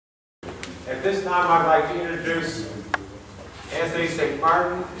At this time, I'd like to introduce Anthony St.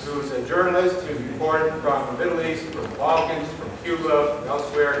 Martin, who's a journalist who's reported from the Middle East, from the Balkans, from Cuba, and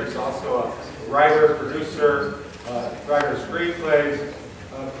elsewhere. He's also a writer, producer, writer of screenplays.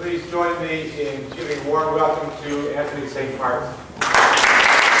 Please join me in giving a warm welcome to Anthony St. Martin.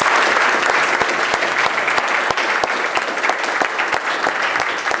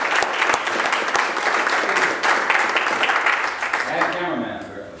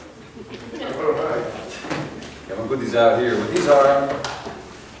 Put these out here. But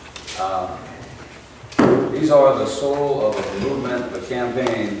these are the soul of a movement, of a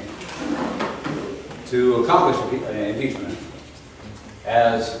campaign to accomplish impeachment.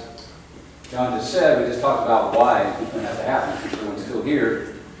 As John just said, we just talked about why impeachment has to happen. Everyone's still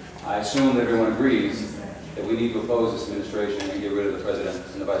here. I assume that everyone agrees that we need to oppose this administration and get rid of the president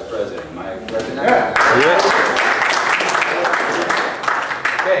and the vice president. Am I correct in that? Yeah.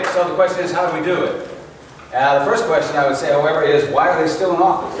 Okay, so the question is, how do we do it? The first question I would say, however, is why are they still in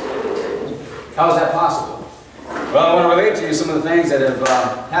office? How is that possible? Well, I want to relate to you some of the things that have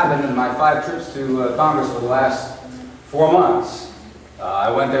happened in my 5 trips to Congress for the last 4 months. I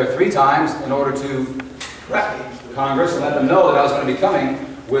went there 3 times in order to prep Congress and let them know that I was going to be coming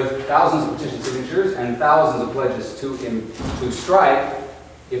with thousands of petition signatures and thousands of pledges to strike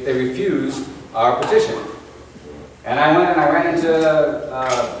if they refused our petition. And I went and I ran into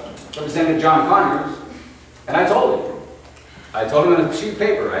Representative John Conyers. And I told him in a sheet of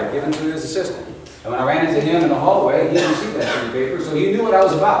paper I had given to his assistant. And when I ran into him in the hallway, he didn't see that sheet of paper, so he knew what I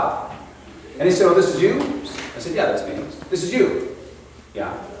was about. And he said, "Oh, this is you?" I said, "Yeah, that's me." "This is you?"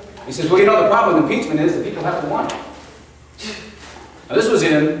 "Yeah." He says, "Well, you know, the problem with impeachment is that people have to want it." Now, this was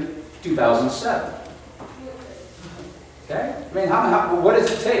in 2007. Okay? I mean, what does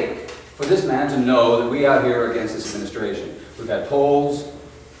it take for this man to know that we out here are against this administration? We've had polls.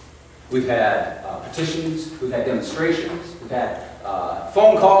 We've had petitions, we've had demonstrations, we've had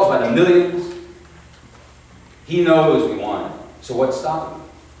phone calls by the millions. He knows we want it. So what's stopping him?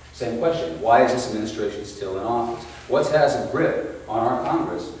 Same question. Why is this administration still in office? What has a grip on our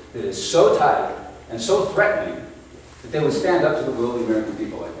Congress that is so tight and so threatening that they would stand up to the will of the American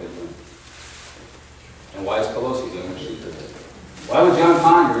people like they're doing? And why is Pelosi doing what she's doing? Why would John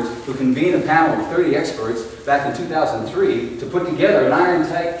Conyers, who convened a panel of 30 experts back in 2003 to put together an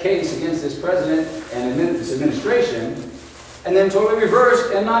iron-tight case against this president and this administration, and then totally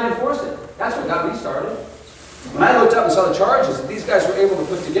reverse and not enforce it? That's what got me started. When I looked up and saw the charges that these guys were able to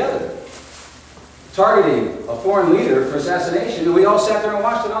put together, targeting a foreign leader for assassination, and we all sat there and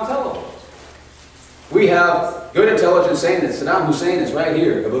watched it on television. We have good intelligence saying that Saddam Hussein is right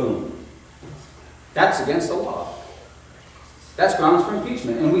here, kaboom. That's against the law. That's grounds for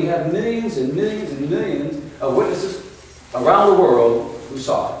impeachment. And we have millions and millions and millions of witnesses around the world who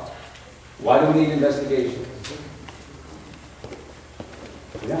saw it. Why do we need investigations?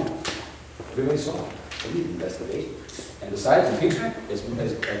 We don't. Everybody saw it. We need to investigate. And besides, impeachment is,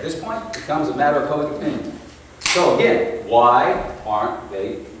 at this point, becomes a matter of public opinion. So again, why aren't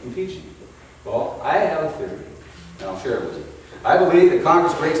they impeaching? Well, I have a theory, and I'll share it with you. I believe that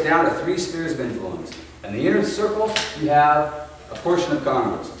Congress breaks down to 3 spheres of influence. In the inner circle, you have a portion of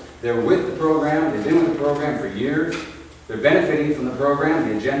Congress. They're with the program, they've been with the program for years, they're benefiting from the program,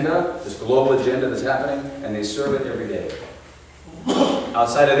 the agenda, this global agenda that's happening, and they serve it every day.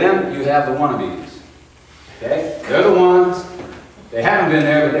 Outside of them, you have the wannabes. Okay? They're the ones, they haven't been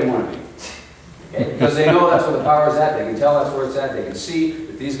there, but they want to be. Okay? Because they know that's where the power is at, they can tell that's where it's at, they can see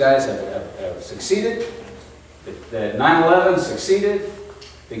that these guys have succeeded, that 9/11 succeeded,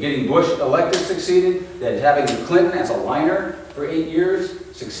 that getting Bush elected succeeded, that having Clinton as a liner for 8 years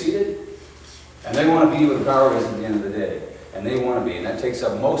succeeded, and they want to be where the power is at the end of the day. And they want to be, and that takes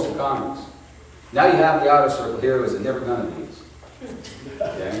up most of Congress. Now you have the outer circle here who is never going to be.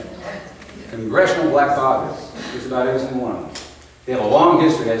 Okay? Congressional Black Caucus, just about every single one of them. They have a long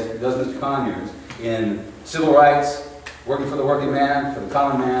history, as does Mr. Conyers, in civil rights, working for the working man, for the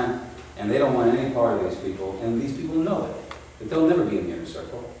common man, and they don't want any part of these people, and these people know it. That they'll never be in the inner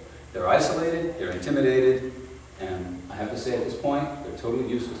circle. They're isolated, they're intimidated, and I have to say at this point, they're totally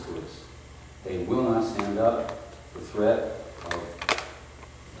useless to us. They will not stand up for threat of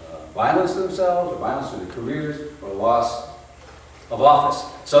violence to themselves, or violence to their careers, or loss of office.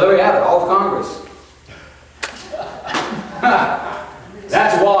 So there we have it, all of Congress.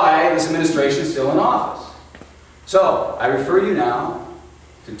 That's why this administration is still in office. So, I refer you now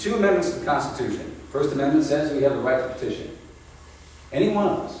to 2 amendments to the Constitution. First Amendment says we have the right to petition. Any one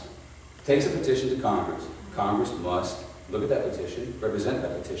of us takes a petition to Congress. Congress must look at that petition, represent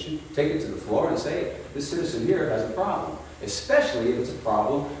that petition, take it to the floor and say, this citizen here has a problem, especially if it's a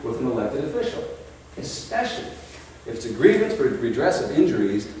problem with an elected official. especially if it's a grievance for redress of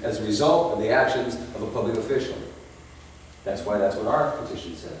injuries as a result of the actions of a public official. That's what our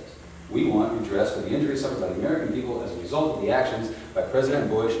petition says. We want redress for the injuries suffered by the American people as a result of the actions by President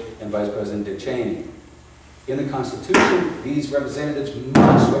Bush and Vice President Dick Cheney. In the Constitution, these representatives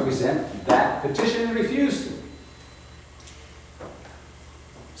must represent that petition and refuse to.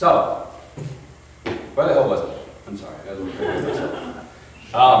 So, where the hell was it? I'm sorry.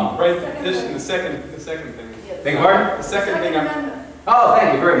 Right, this is the second thing. Beg your pardon? The second thing Oh,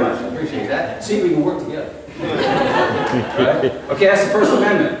 thank you very much. I appreciate that. See, we can work together. Right? Okay, that's the First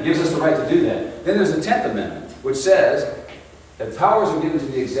Amendment. It gives us the right to do that. Then there's the 10th Amendment, which says that powers are given to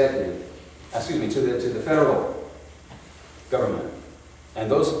the executive, to the federal government. And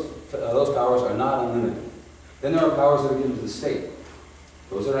those powers are not unlimited. Then there are powers that are given to the state.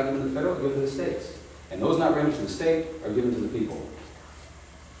 Those are not given to the federal, are given to the states. And those not given to the state are given to the people.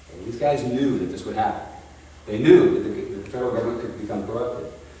 And these guys knew that this would happen. They knew that the federal government could become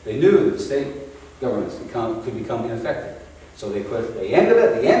corrupted. They knew that the state governments could become ineffective. So they put at the end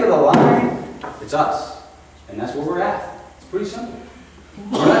of the line, it's us. And that's where we're at. It's pretty simple.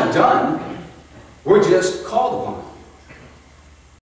 We're not done. We're just called upon.